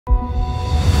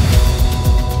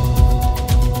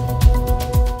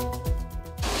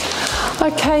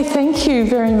Okay, thank you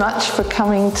very much for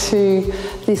coming to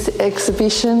this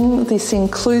exhibition, this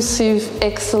Inclusive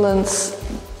Excellence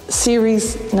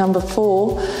Series number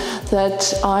 4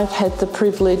 that I've had the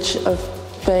privilege of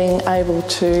being able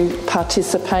to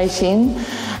participate in,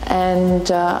 and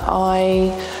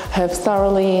I have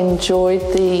thoroughly enjoyed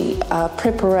the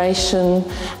preparation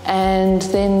and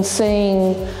then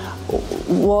seeing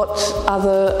what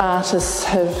other artists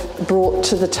have brought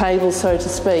to the table, so to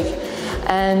speak.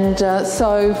 And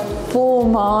so for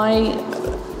my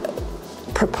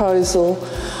proposal,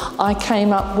 I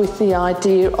came up with the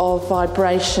idea of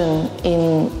vibration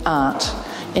in art,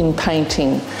 in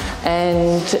painting.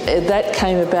 And that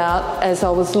came about as I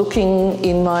was looking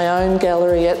in my own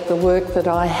gallery at the work that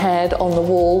I had on the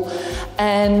wall,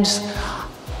 and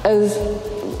as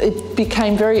it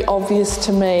became very obvious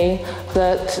to me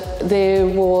that there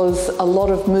was a lot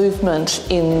of movement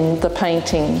in the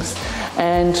paintings,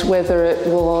 and whether it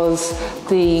was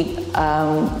the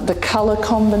colour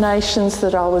combinations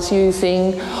that I was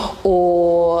using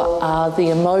or the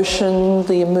emotion,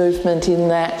 the movement in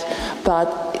that,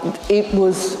 but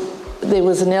there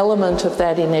was an element of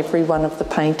that in every one of the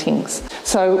paintings.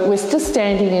 So we're just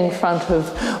standing in front of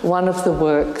one of the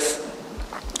works,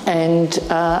 and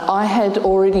I had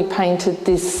already painted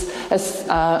this as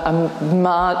a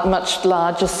much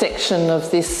larger section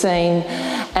of this scene,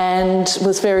 and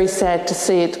was very sad to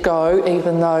see it go,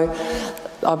 even though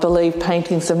I believe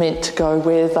paintings are meant to go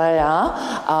where they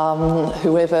are,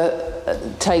 whoever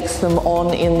takes them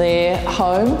on in their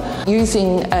home,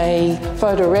 using a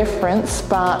photo reference,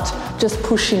 but just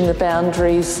pushing the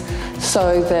boundaries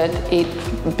so that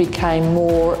it became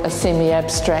more a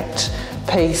semi-abstract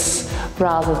piece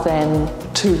rather than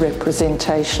too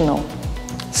representational.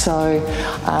 So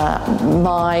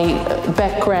my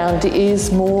background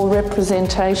is more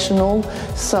representational,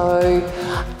 so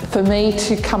for me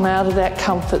to come out of that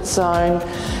comfort zone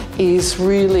is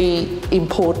really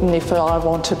important if I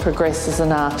want to progress as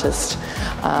an artist.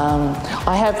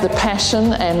 I have the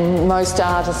passion, and most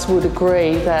artists would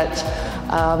agree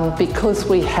that because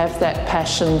we have that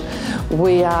passion,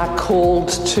 we are called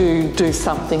to do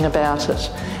something about it.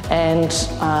 And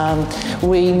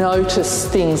we notice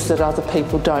things that other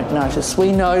people don't notice.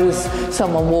 We notice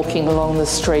someone walking along the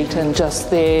street and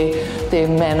just their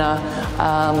manner.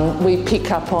 We pick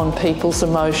up on people's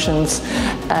emotions.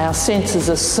 Our senses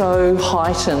are so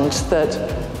heightened that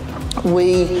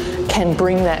we can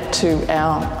bring that to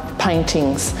our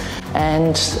paintings.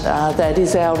 And that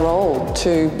is our role,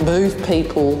 to move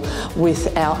people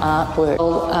with our artwork.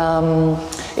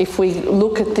 If we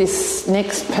look at this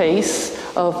next piece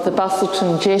of the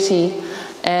Busselton jetty,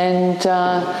 and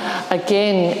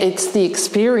again, it's the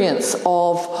experience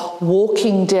of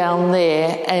walking down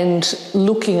there and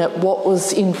looking at what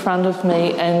was in front of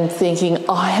me and thinking,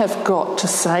 I have got to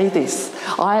say this,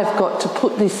 I have got to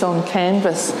put this on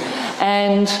canvas.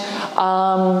 And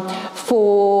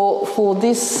for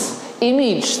this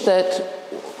image that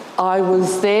I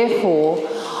was there for,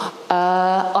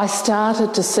 I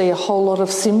started to see a whole lot of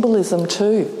symbolism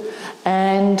too.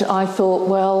 And I thought,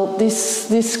 well,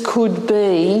 this could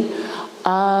be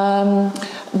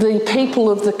the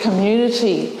people of the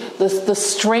community, the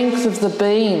strength of the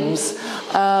beams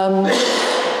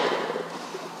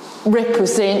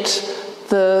represent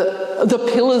the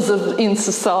pillars in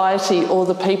society, or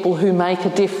the people who make a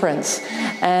difference.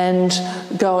 And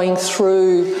going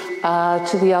through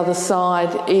to the other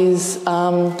side is,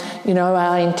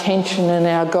 our intention and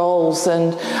our goals.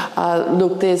 And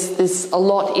look, there's a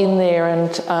lot in there,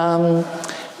 and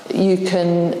you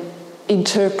can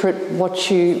interpret what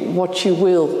you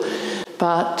will.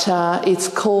 But it's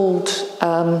called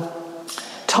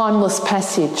timeless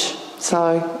passage.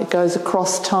 So it goes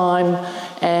across time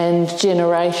and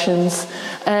generations,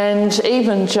 and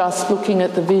even just looking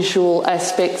at the visual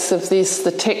aspects of this,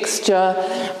 the texture,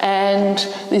 and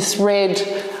this red,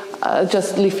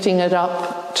 just lifting it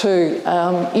up too.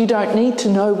 You don't need to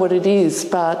know what it is,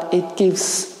 but it gives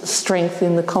strength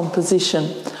in the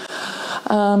composition.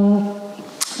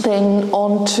 Then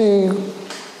on to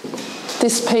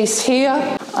this piece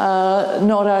here.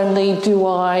 Not only do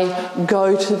I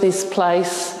go to this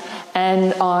place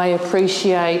and I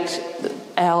appreciate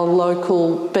our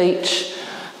local beach,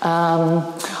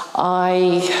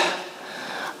 I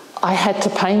had to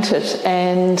paint it,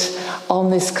 and on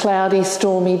this cloudy,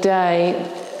 stormy day,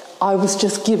 I was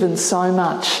just given so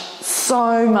much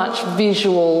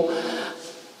visual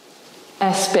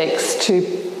aspects to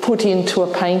put into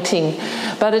a painting.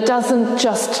 But it doesn't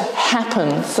just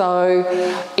happen, so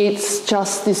it's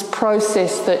just this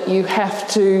process that you have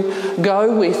to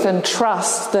go with and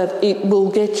trust that it will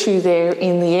get you there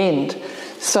in the end.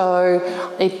 So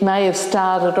it may have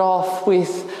started off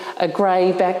with a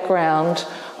grey background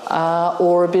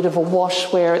or a bit of a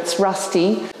wash where it's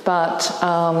rusty, but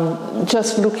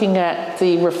just looking at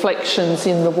the reflections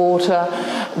in the water,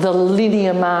 the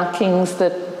linear markings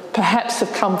that perhaps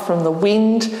have come from the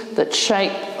wind that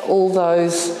shape all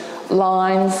those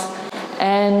lines,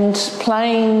 and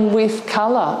playing with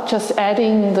colour, just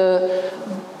adding the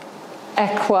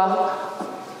aqua.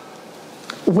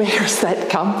 Where has that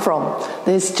come from?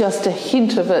 There's just a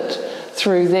hint of it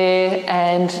through there,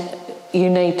 and you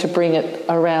need to bring it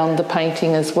around the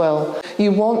painting as well.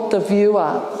 You want the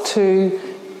viewer to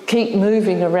keep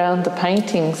moving around the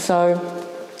painting, so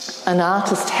an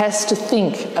artist has to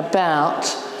think about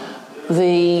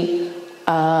the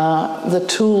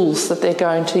tools that they're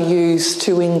going to use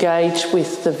to engage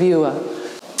with the viewer.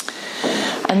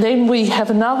 And then we have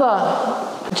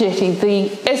another jetty,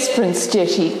 the Esperance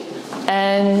jetty,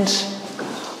 and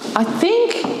I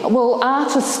think, well,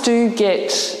 artists do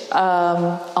get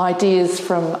ideas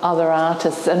from other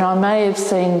artists, and I may have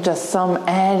seen just some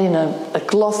ad in a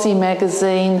glossy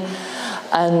magazine,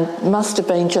 and must have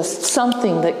been just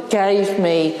something that gave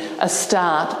me a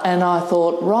start, and I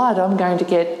thought, right, I'm going to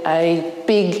get a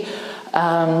big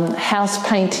house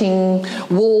painting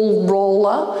wall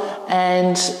roller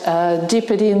and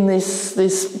dip it in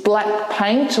this black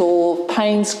paint or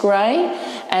Payne's grey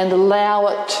and allow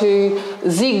it to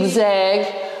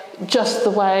zigzag just the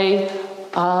way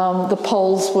the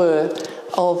poles were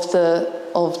of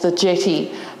the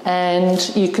jetty. And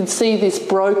you can see this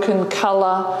broken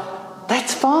colour.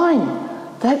 That's fine.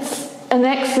 That's an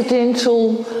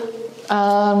accidental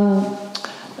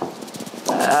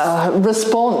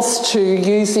response to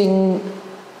using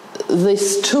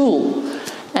this tool.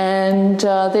 And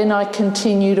then I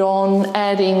continued on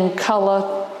adding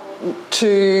colour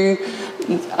to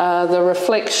the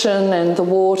reflection and the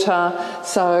water,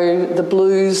 so the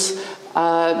blues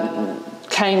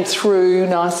came through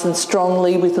nice and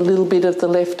strongly with a little bit of the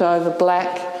leftover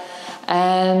black.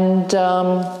 And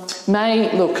I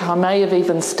may have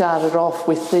even started off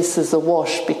with this as a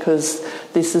wash because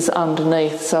this is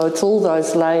underneath, so it's all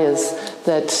those layers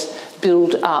that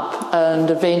build up, and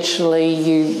eventually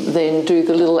you then do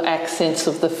the little accents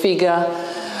of the figure.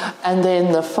 And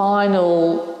then the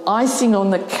final icing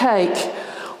on the cake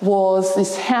was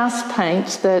this house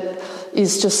paint that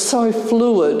is just so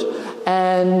fluid,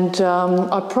 and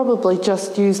I probably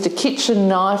just used a kitchen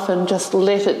knife and just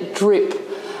let it drip,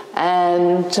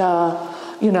 and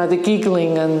the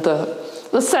giggling and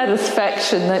the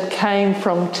satisfaction that came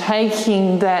from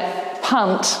taking that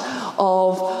punt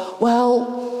of,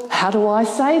 well, how do I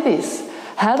say this?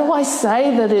 How do I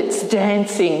say that it's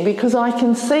dancing? Because I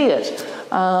can see it.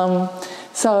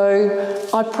 So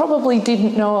I probably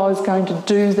didn't know I was going to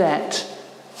do that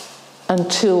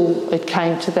until it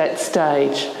came to that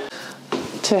stage.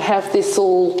 To have this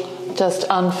all just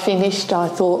unfinished, I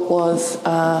thought was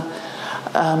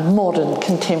modern,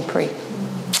 contemporary.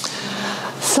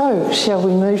 So, shall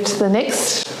we move to the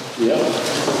next? Yeah.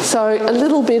 So, a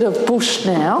little bit of bush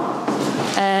now,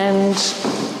 and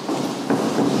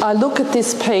I look at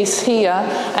this piece here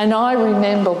and I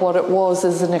remember what it was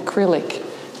as an acrylic,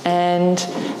 and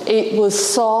it was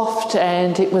soft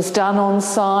and it was done on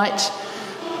site,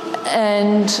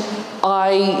 and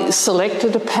I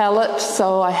selected a palette,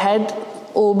 so I had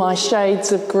all my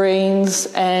shades of greens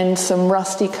and some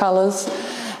rusty colours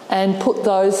and put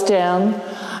those down.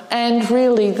 And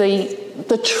really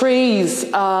the trees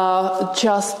are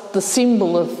just the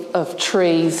symbol of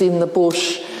trees in the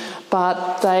bush,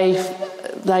 but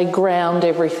they ground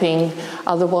everything.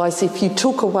 Otherwise, if you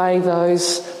took away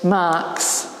those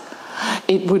marks,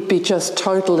 it would be just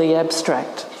totally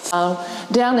abstract.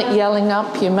 Down at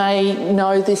Yellingup, you may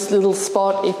know this little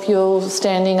spot if you're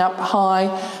standing up high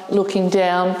looking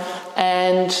down,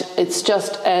 and it's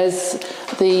just as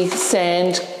the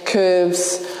sand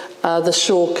curves, the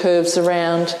shore curves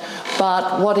around,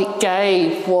 but what it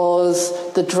gave was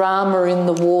the drama in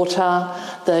the water,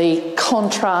 the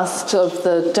contrast of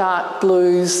the dark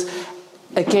blues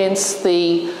against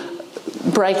the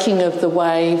breaking of the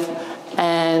wave,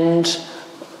 and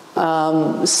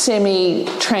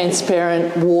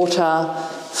semi-transparent water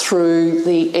through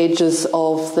the edges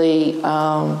of the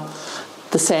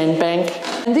sandbank.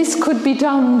 And this could be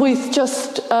done with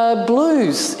just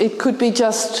blues. It could be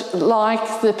just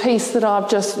like the piece that I've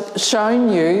just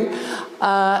shown you,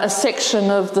 a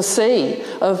section of the sea,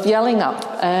 of Yellingup,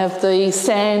 of the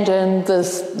sand and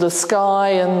the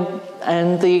sky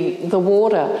and the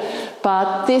water.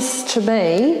 But this, to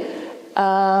me,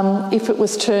 if it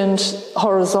was turned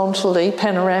horizontally,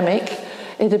 panoramic,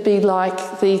 it'd be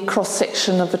like the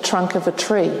cross-section of a trunk of a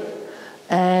tree.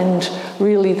 And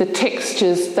really the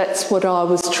textures, that's what I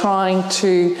was trying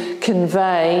to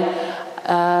convey,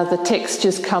 the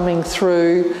textures coming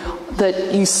through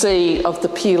that you see of the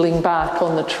peeling bark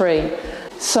on the tree.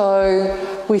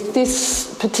 So with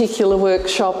this particular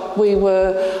workshop, we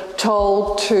were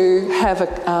told to have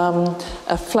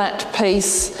a flat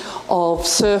piece of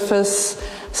surface.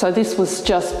 So this was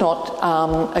just not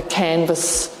a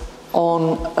canvas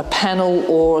on a panel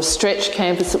or a stretch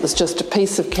canvas, it was just a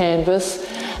piece of canvas,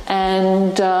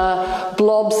 and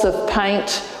blobs of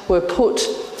paint were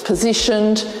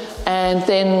positioned, and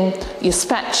then your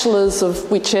spatulas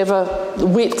of whichever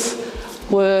width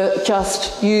were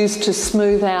just used to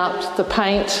smooth out the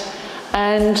paint.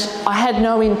 And I had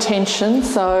no intention,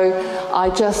 so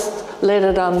I just let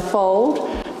it unfold,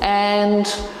 and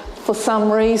for some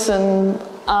reason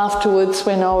afterwards,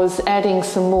 when I was adding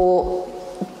some more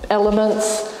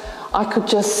elements, I could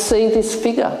just see this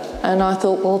figure, and I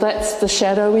thought, well, that's the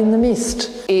shadow in the mist.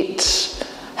 It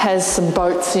has some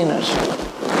boats in it,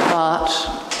 but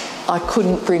I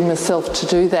couldn't bring myself to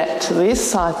do that to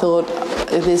this. I thought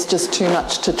there's just too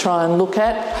much to try and look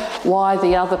at. Why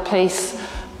the other piece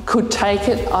could take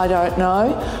it, I don't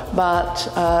know,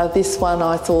 but this one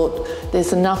I thought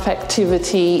there's enough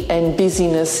activity and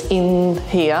busyness in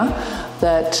here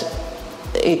that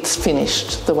it's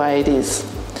finished the way it is.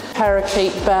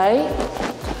 Parakeet Bay.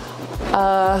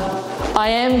 I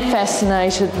am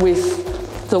fascinated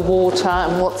with the water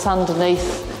and what's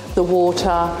underneath the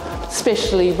water,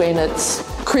 especially when it's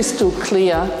crystal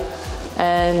clear.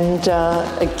 And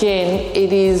again,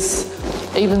 it is,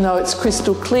 even though it's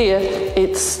crystal clear,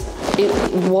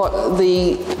 what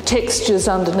the textures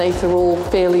underneath are all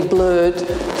fairly blurred,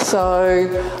 so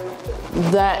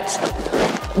that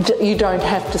you don't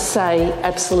have to say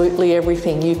absolutely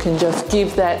everything. You can just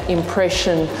give that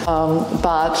impression,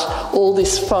 but all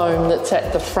this foam that's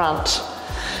at the front,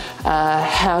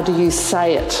 how do you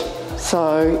say it?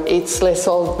 So it's less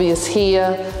obvious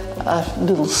here, a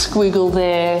little squiggle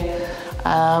there,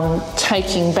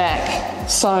 taking back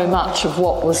so much of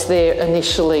what was there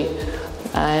initially.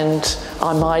 And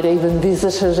I might even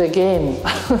visit it again.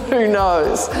 Who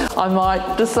knows? I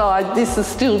might decide this is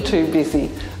still too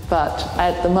busy. But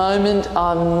at the moment,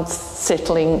 I'm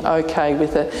settling okay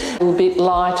with it. A little bit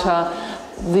lighter,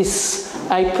 this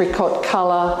apricot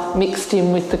colour mixed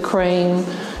in with the cream.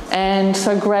 And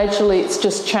so gradually it's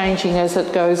just changing as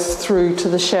it goes through to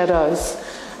the shadows.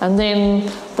 And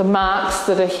then the marks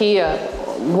that are here,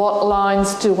 what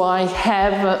lines do I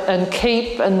have and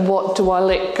keep, and what do I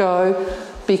let go?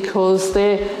 Because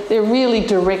they're really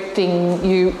directing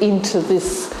you into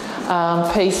this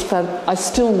piece, but I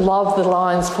still love the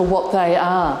lines for what they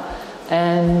are.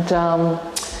 And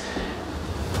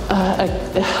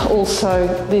also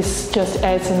this just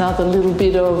adds another little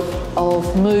bit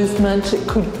of movement. It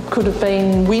could have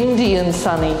been windy and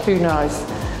sunny, who knows.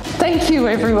 Thank you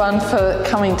everyone for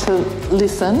coming to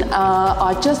listen.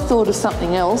 I just thought of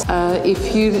something else.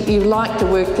 If you like the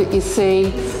work that you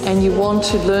see and you want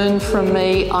to learn from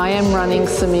me, I am running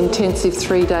some intensive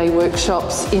 3-day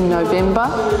workshops in November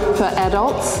for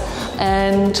adults,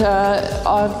 and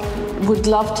I would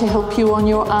love to help you on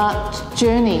your art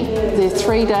journey. They're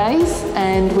 3 days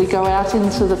and we go out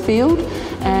into the field,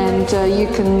 and you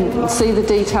can see the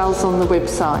details on the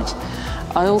website.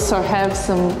 I also have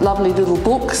some lovely little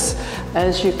books,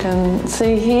 as you can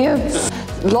see here.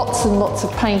 Lots and lots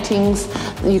of paintings.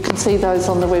 You can see those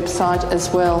on the website as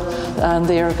well, and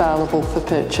they're available for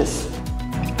purchase.